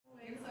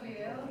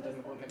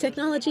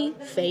Technology,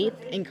 faith,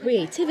 and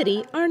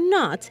creativity are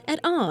not at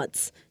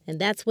odds. And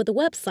that's what the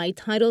website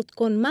titled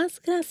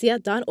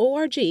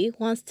conmasgracia.org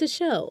wants to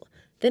show.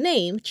 The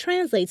name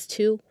translates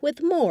to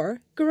with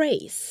more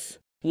grace.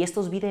 Y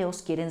estos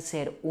videos quieren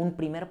ser un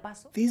primer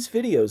paso. These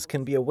videos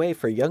can be a way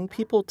for young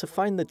people to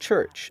find the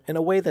church in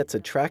a way that's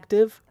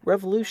attractive,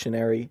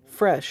 revolutionary,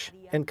 fresh,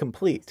 and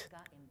complete.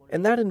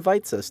 And that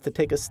invites us to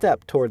take a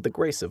step toward the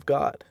grace of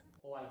God.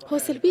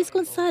 José Luis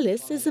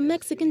González is a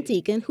Mexican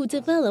deacon who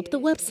developed the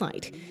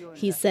website.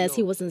 He says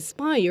he was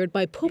inspired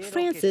by Pope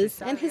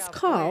Francis and his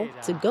call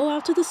to go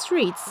out to the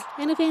streets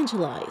and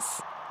evangelize.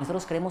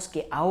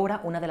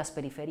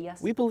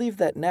 We believe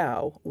that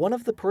now, one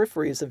of the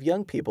peripheries of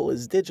young people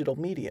is digital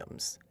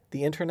mediums.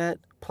 The internet,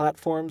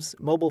 platforms,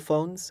 mobile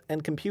phones,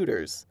 and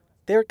computers.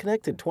 They're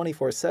connected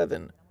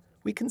 24/7.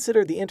 We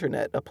consider the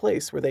internet a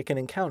place where they can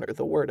encounter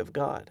the Word of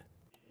God.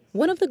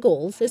 One of the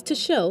goals is to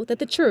show that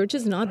the church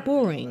is not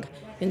boring.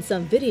 In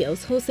some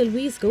videos, José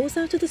Luis goes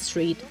out to the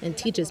street and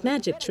teaches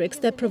magic tricks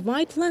that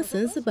provide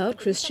lessons about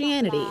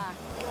Christianity.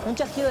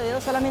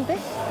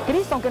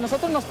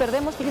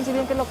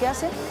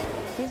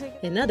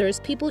 In others,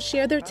 people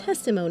share their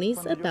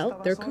testimonies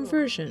about their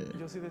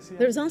conversion.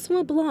 There's also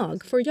a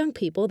blog for young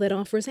people that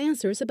offers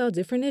answers about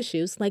different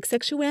issues like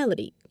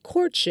sexuality,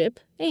 courtship,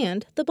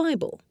 and the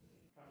Bible.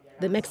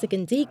 The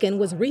Mexican deacon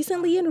was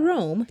recently in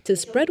Rome to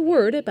spread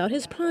word about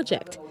his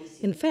project.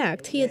 In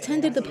fact, he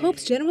attended the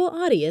Pope's general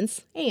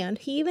audience, and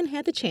he even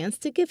had the chance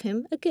to give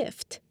him a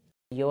gift.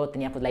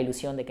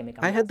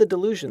 I had the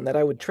delusion that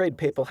I would trade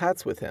papal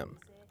hats with him.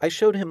 I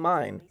showed him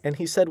mine, and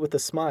he said with a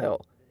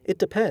smile, "It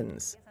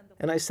depends."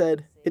 And I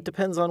said, "It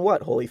depends on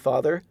what, Holy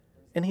Father?"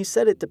 And he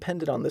said it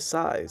depended on the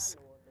size.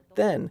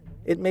 Then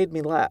it made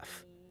me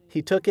laugh.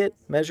 He took it,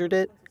 measured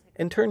it,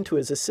 and turned to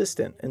his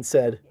assistant and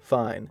said,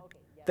 "Fine."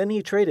 Then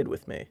he traded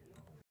with me.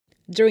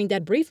 During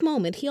that brief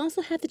moment, he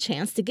also had the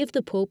chance to give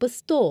the Pope a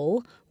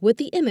stole with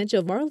the image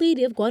of Our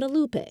Lady of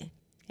Guadalupe.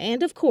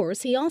 And of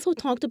course, he also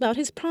talked about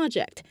his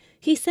project.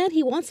 He said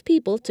he wants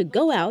people to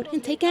go out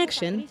and take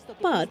action,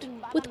 but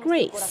with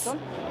grace.